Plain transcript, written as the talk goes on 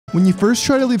When you first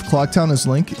try to leave Clocktown as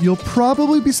Link, you'll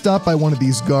probably be stopped by one of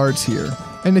these guards here.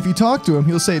 And if you talk to him,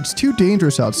 he'll say it's too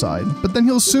dangerous outside, but then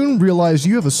he'll soon realize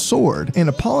you have a sword and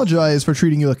apologize for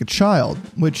treating you like a child,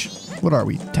 which, what are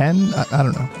we, 10? I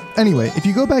don't know. Anyway, if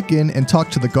you go back in and talk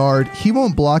to the guard, he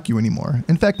won't block you anymore.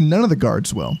 In fact, none of the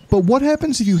guards will. But what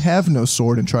happens if you have no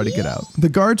sword and try to get out? The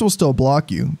guards will still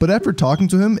block you, but after talking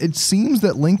to him, it seems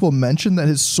that Link will mention that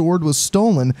his sword was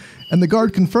stolen, and the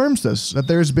guard confirms this, that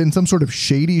there's been some sort of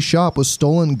shady shop with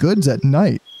stolen goods at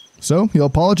night. So he'll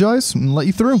apologize and let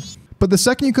you through. But the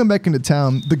second you come back into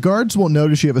town, the guards won't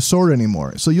notice you have a sword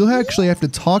anymore, so you'll actually have to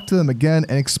talk to them again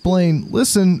and explain,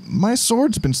 listen, my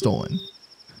sword's been stolen.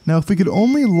 Now, if we could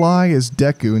only lie as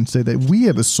Deku and say that we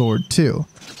have a sword too.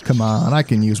 Come on, I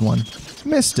can use one.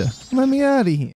 Mister, let me out of here.